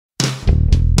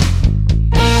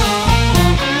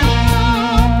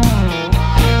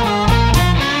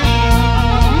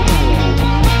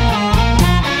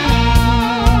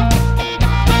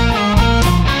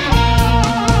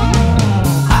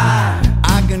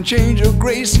can change a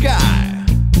gray sky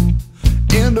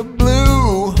into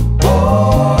blue.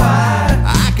 Oh,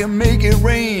 I can make it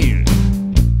rain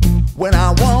when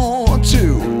I want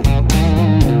to.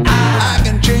 I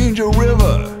can change a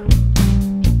river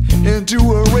into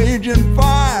a raging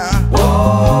fire.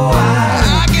 oh,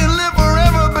 I can live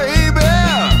forever, baby,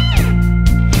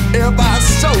 if I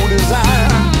so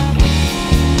desire.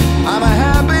 I'm a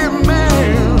happy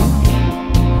man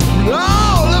with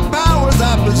all the powers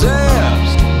I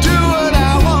possess. Do what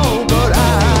I want, but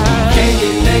I can't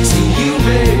get next to you,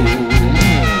 babe.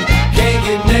 Can't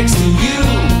get next to you.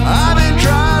 I've been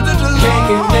trying to do Can't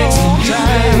get next to you,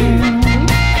 babe.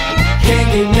 Can't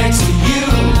get next to you.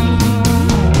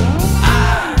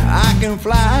 I can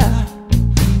fly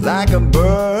like a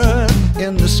bird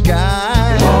in the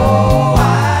sky. Oh,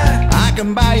 I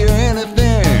can buy you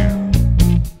anything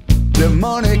that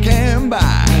money can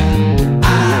buy.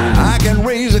 I can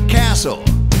raise a castle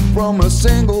from a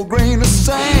single grain of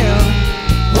sand.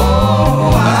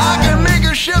 oh, I can make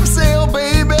a ship sail,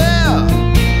 baby,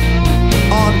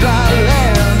 on dry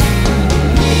land.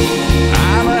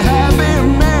 I'm a happy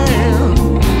man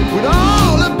with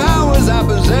all the powers I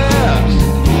possess.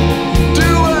 Do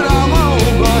what I want,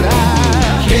 but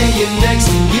I can't get next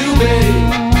to you, babe.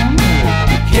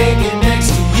 Can't get next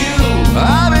to you.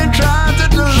 I've been trying to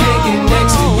do Can't get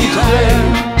next to you,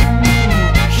 babe.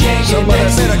 Can't get Somebody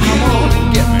next to better come you. on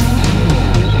and get me.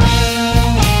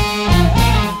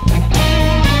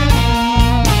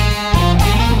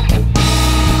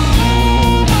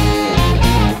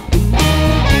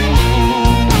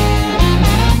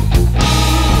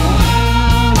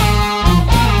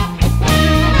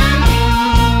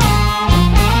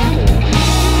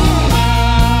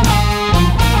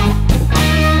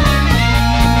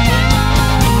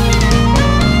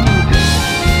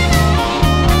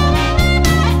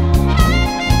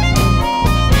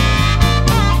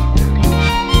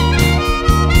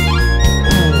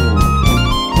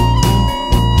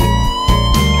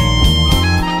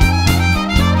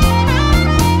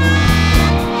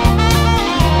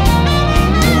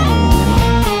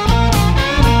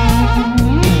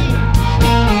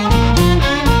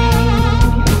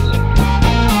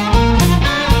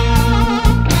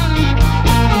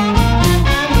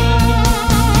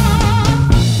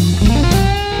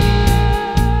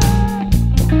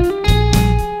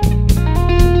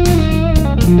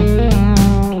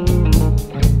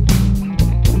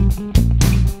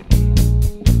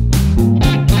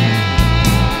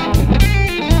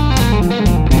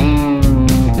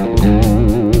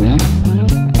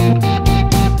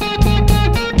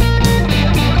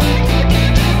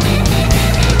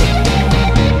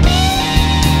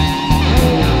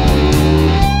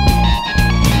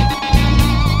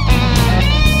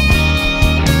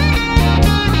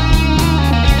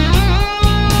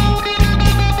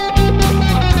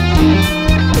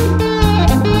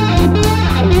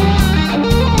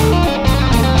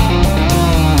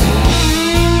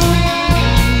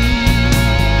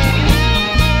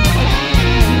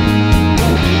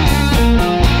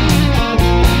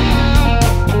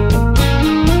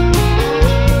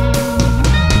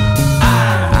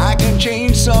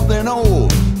 Something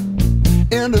old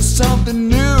into something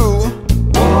new.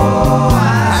 Oh,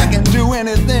 I can do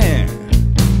anything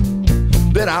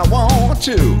that I want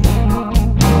to.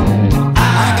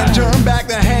 I can turn back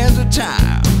the hands of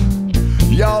time.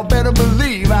 Y'all better believe